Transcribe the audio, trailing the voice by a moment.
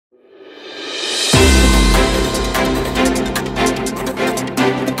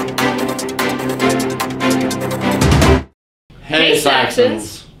Hey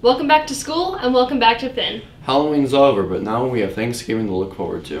Saxons! Welcome back to school and welcome back to FIN. Halloween's over, but now we have Thanksgiving to look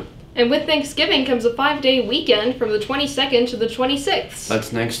forward to. And with Thanksgiving comes a 5-day weekend from the 22nd to the 26th.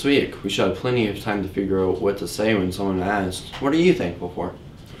 That's next week. We should have plenty of time to figure out what to say when someone asks, "What are you thankful for?"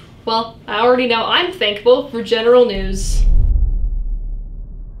 Well, I already know I'm thankful for general news.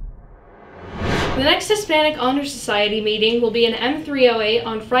 The next Hispanic Honor Society meeting will be in M308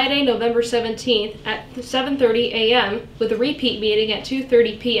 on Friday, November 17th at 7:30 a.m. with a repeat meeting at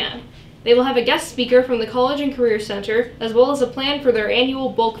 2:30 p.m. They will have a guest speaker from the College and Career Center, as well as a plan for their annual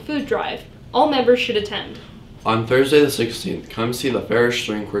bulk food drive. All members should attend. On Thursday the 16th, come see the Ferris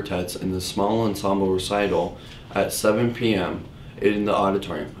String Quartets in the small ensemble recital at 7 p.m. in the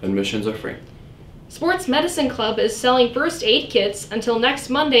auditorium. Admissions are free. Sports Medicine Club is selling first aid kits until next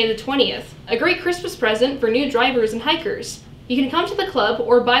Monday the 20th, a great Christmas present for new drivers and hikers. You can come to the club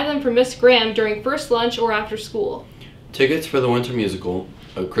or buy them from Miss Graham during first lunch or after school. Tickets for the winter musical,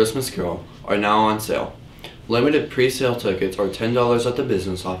 A Christmas Carol, are now on sale. Limited pre-sale tickets are $10 at the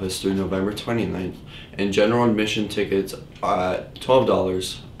business office through November 29th, and general admission tickets are at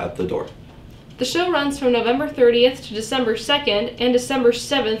 $12 at the door. The show runs from November 30th to December 2nd and December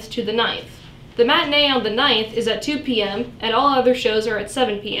 7th to the 9th. The matinee on the 9th is at 2 p.m. and all other shows are at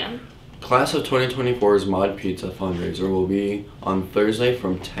 7 p.m. Class of 2024's Mod Pizza fundraiser will be on Thursday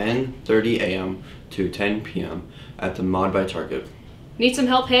from 10:30 a.m. to 10 p.m. at the Mod by Target. Need some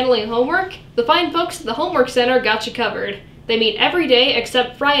help handling homework? The fine folks at the Homework Center got you covered. They meet every day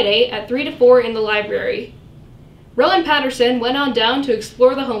except Friday at 3 to 4 in the library. Rowan Patterson went on down to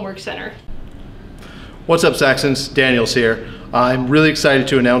explore the Homework Center. What's up, Saxons? Daniel's here. I'm really excited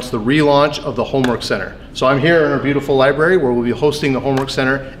to announce the relaunch of the Homework Center. So I'm here in our beautiful library where we'll be hosting the Homework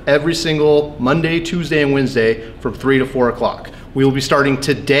Center every single Monday, Tuesday, and Wednesday from 3 to 4 o'clock. We will be starting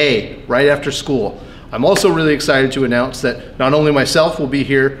today, right after school. I'm also really excited to announce that not only myself will be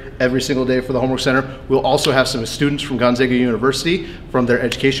here every single day for the Homework Center, we'll also have some students from Gonzaga University from their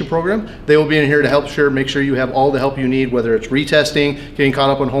education program. They will be in here to help make sure you have all the help you need, whether it's retesting, getting caught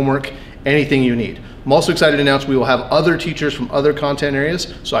up on homework, anything you need. I'm also excited to announce we will have other teachers from other content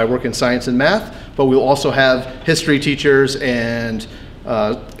areas. So I work in science and math, but we'll also have history teachers and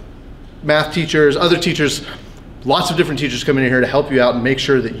math teachers, other teachers, lots of different teachers coming in here to help you out and make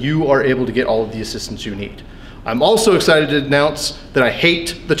sure that you are able to get all of the assistance you need. I'm also excited to announce that I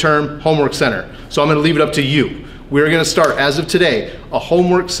hate the term Homework Center, so I'm going to leave it up to you. We're going to start, as of today, a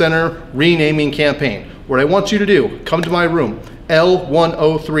Homework Center renaming campaign. What I want you to do, come to my room,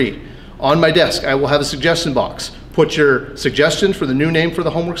 L103. On my desk, I will have a suggestion box. Put your suggestion for the new name for the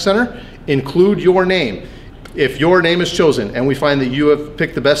Homework Center, include your name. If your name is chosen and we find that you have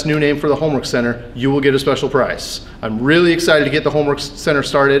picked the best new name for the Homework Center, you will get a special prize. I'm really excited to get the Homework Center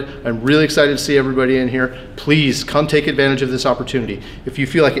started. I'm really excited to see everybody in here. Please come take advantage of this opportunity. If you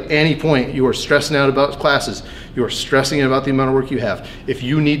feel like at any point you are stressing out about classes, you are stressing out about the amount of work you have, if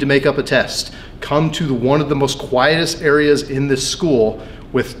you need to make up a test, come to one of the most quietest areas in this school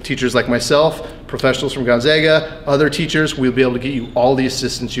with teachers like myself, professionals from Gonzaga, other teachers. We'll be able to get you all the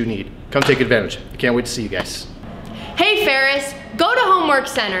assistance you need. Come take advantage. I can't wait to see you guys. Hey Ferris, go to Homework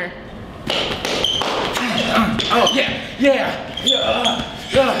Center. Oh yeah.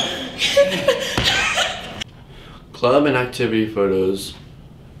 Club and activity photos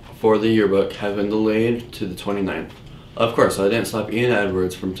for the yearbook have been delayed to the 29th. Of course, I didn't stop Ian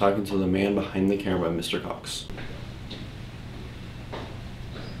Edwards from talking to the man behind the camera, Mr. Cox.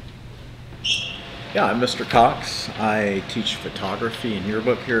 Yeah, I'm Mr. Cox. I teach photography and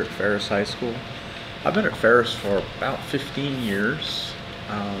yearbook here at Ferris High School. I've been at Ferris for about 15 years.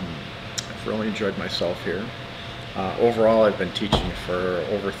 I've really enjoyed myself here. Overall, I've been teaching for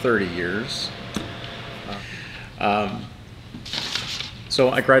over 30 years.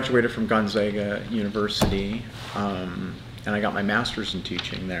 So I graduated from Gonzaga University, and I got my master's in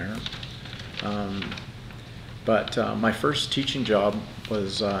teaching there. But my first teaching job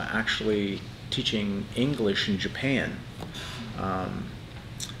was actually teaching English in Japan.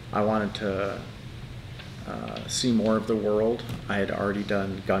 I wanted to see more of the world. I had already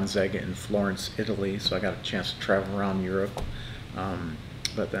done Gonzaga in Florence, Italy, so I got a chance to travel around Europe.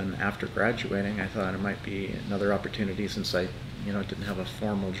 But then after graduating, I thought it might be another opportunity since I didn't have a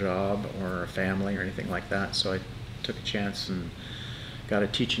formal job or a family or anything like that. So I took a chance and got a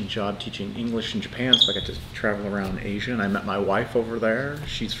teaching job teaching English in Japan, so I got to travel around Asia, and I met my wife over there.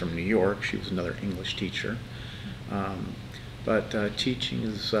 She's from New York. She was another English teacher. But teaching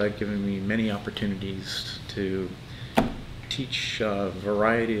has given me many opportunities to teach a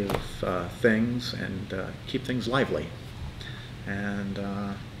variety of things and keep things lively. And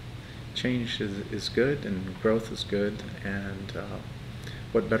change is good and growth is good, and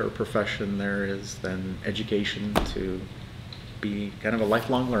what better profession there is than education to be kind of a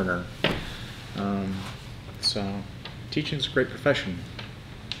lifelong learner. So teaching is a great profession.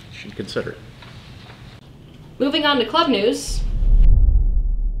 You should consider it. Moving on to club news.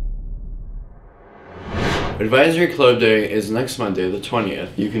 Advisory Club Day is next Monday, the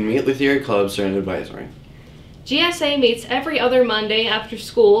 20th. You can meet with your clubs during advisory. GSA meets every other Monday after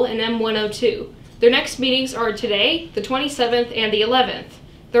school in M102. Their next meetings are today, the 27th, and the 11th.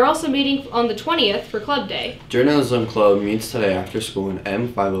 They're also meeting on the 20th for Club Day. Journalism Club meets today after school in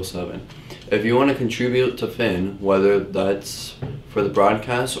M507. If you want to contribute to FIN, whether that's for the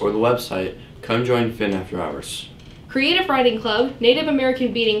broadcast or the website, come join FIN after hours. Creative Writing Club, Native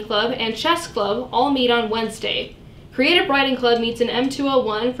American Beading Club, and Chess Club all meet on Wednesday. Creative Writing Club meets in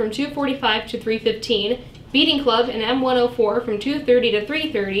M201 from 2:45 to 3:15, Beading Club in M104 from 2:30 to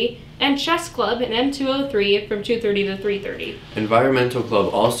 3:30, and Chess Club in M203 from 2:30 to 3:30. Environmental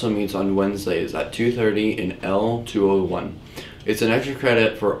Club also meets on Wednesdays at 2:30 in L201. It's an extra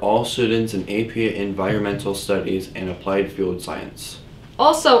credit for all students in AP Environmental Studies and Applied Field Science.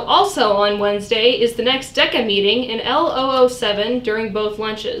 Also on Wednesday is the next DECA meeting in L007 during both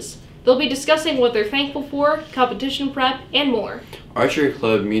lunches. They'll be discussing what they're thankful for, competition prep, and more. Archery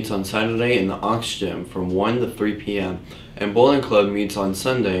Club meets on Saturday in the Aux Gym from 1 to 3 p.m. and Bowling Club meets on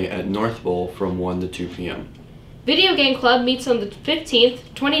Sunday at North Bowl from 1 to 2 p.m. Video Game Club meets on the 15th,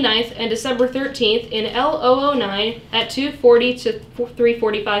 29th, and December 13th in L009 at 2:40 to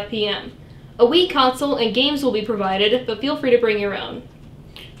 3:45 p.m. A Wii console and games will be provided, but feel free to bring your own.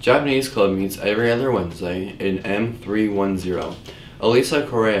 Japanese Club meets every other Wednesday in M310. Elisa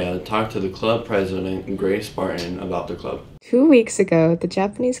Correa talked to the club president, Grace Barton, about the club. 2 weeks ago, the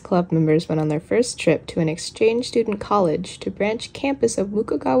Japanese club members went on their first trip to an exchange student college to branch campus of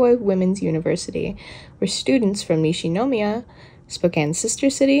Mukogawa Women's University, where students from Nishinomiya, Spokane's sister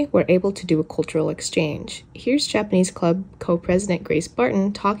city, were able to do a cultural exchange. Here's Japanese Club co-president Grace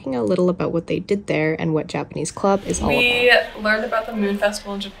Barton talking a little about what they did there and what Japanese Club is all about. We learned about the Moon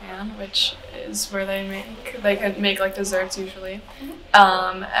Festival in Japan, which is where they could make like desserts usually,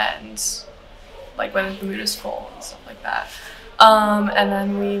 and like when the moon is full and stuff like that. And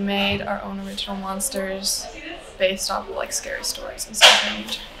then we made our own original monsters based off of like scary stories and stuff in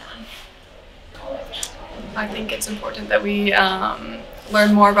Japan. I think it's important that we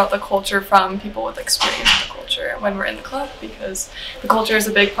learn more about the culture from people with experience with the culture when we're in the club, because the culture is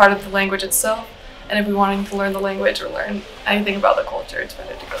a big part of the language itself. And if we wanted to learn the language or learn anything about the culture, it's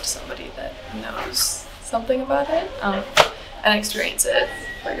better to go to somebody that knows something about it and experience it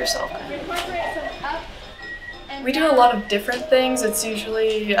for yourself. We do a lot of different things. It's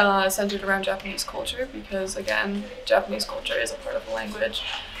usually centered around Japanese culture because, again, Japanese culture is a part of the language.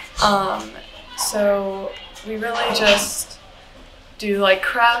 So we really just do like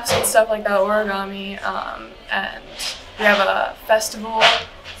crafts and stuff like that, origami, and we have a festival.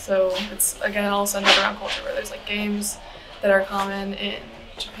 So it's, again, all centered around culture, where there's like games that are common in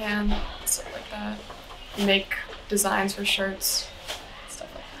Japan, stuff like that. We make designs for shirts, stuff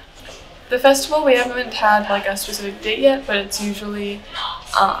like that. The festival, we haven't had like a specific date yet, but it's usually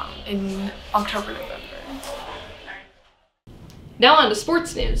in October, November. Now on to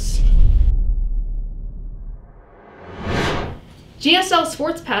sports news. GSL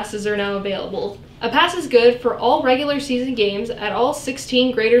Sports Passes are now available. A pass is good for all regular season games at all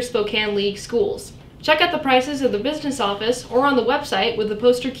 16 Greater Spokane League schools. Check out the prices at the business office or on the website with the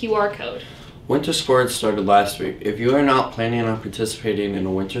poster QR code. Winter sports started last week. If you are not planning on participating in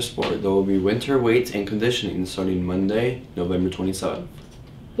a winter sport, there will be winter weights and conditioning starting Monday, November 27th.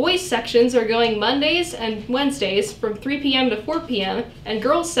 Boys sections are going Mondays and Wednesdays from 3 p.m. to 4 p.m., and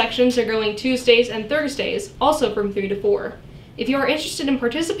girls sections are going Tuesdays and Thursdays, also from 3 to 4. If you are interested in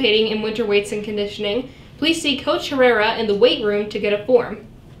participating in winter weights and conditioning, please see Coach Herrera in the weight room to get a form.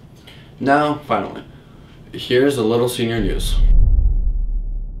 Now, finally, here's a little senior news.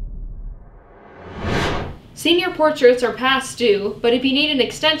 Senior portraits are past due, but if you need an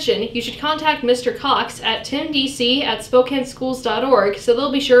extension, you should contact Mr. Cox at timdc@spokaneschools.org so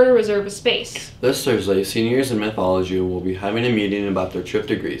they'll be sure to reserve a space. This Thursday, seniors in mythology will be having a meeting about their trip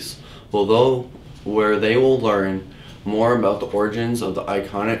to Greece, where they will learn more about the origins of the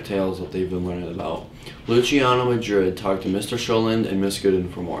iconic tales that they've been learning about. Luciano Madrid talked to Mr. Scholand and Miss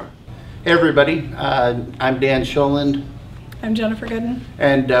Gooden for more. Hey everybody, I'm Dan Scholand, I'm Jennifer Gooden.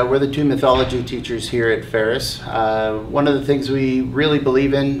 And we're the two mythology teachers here at Ferris. One of the things we really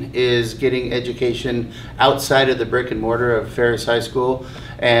believe in is getting education outside of the brick and mortar of Ferris High School.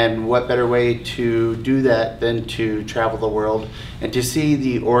 And what better way to do that than to travel the world and to see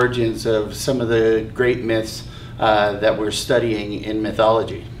the origins of some of the great myths that we're studying in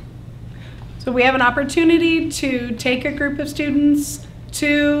mythology. So we have an opportunity to take a group of students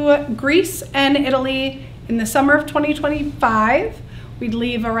to Greece and Italy in the summer of 2025. We'd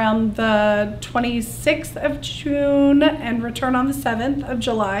leave around the 26th of June and return on the 7th of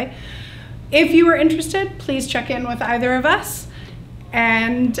July. If you are interested, please check in with either of us.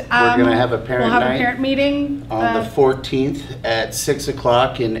 And we're going to have a parent we'll have night a parent meeting on the 14th at 6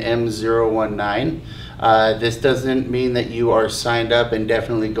 o'clock in M019. This doesn't mean that you are signed up and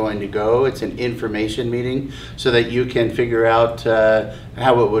definitely going to go. It's an information meeting so that you can figure out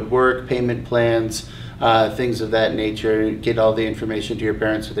how it would work, payment plans, things of that nature. Get all the information to your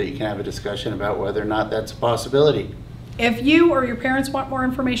parents so that you can have a discussion about whether or not that's a possibility. If you or your parents want more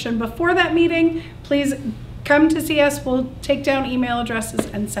information before that meeting, please come to see us. We'll take down email addresses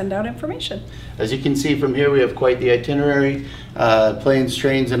and send out information. As you can see from here, we have quite the itinerary. Planes,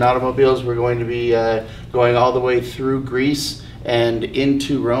 trains, and automobiles. We're going to be going all the way through Greece and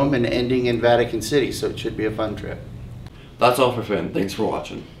into Rome and ending in Vatican City, so it should be a fun trip. That's all for FIN. Thanks for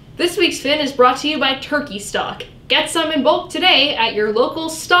watching. This week's FIN is brought to you by Turkey Stock. Get some in bulk today at your local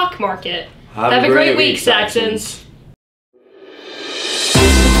stock market. Have a great week, Saxons.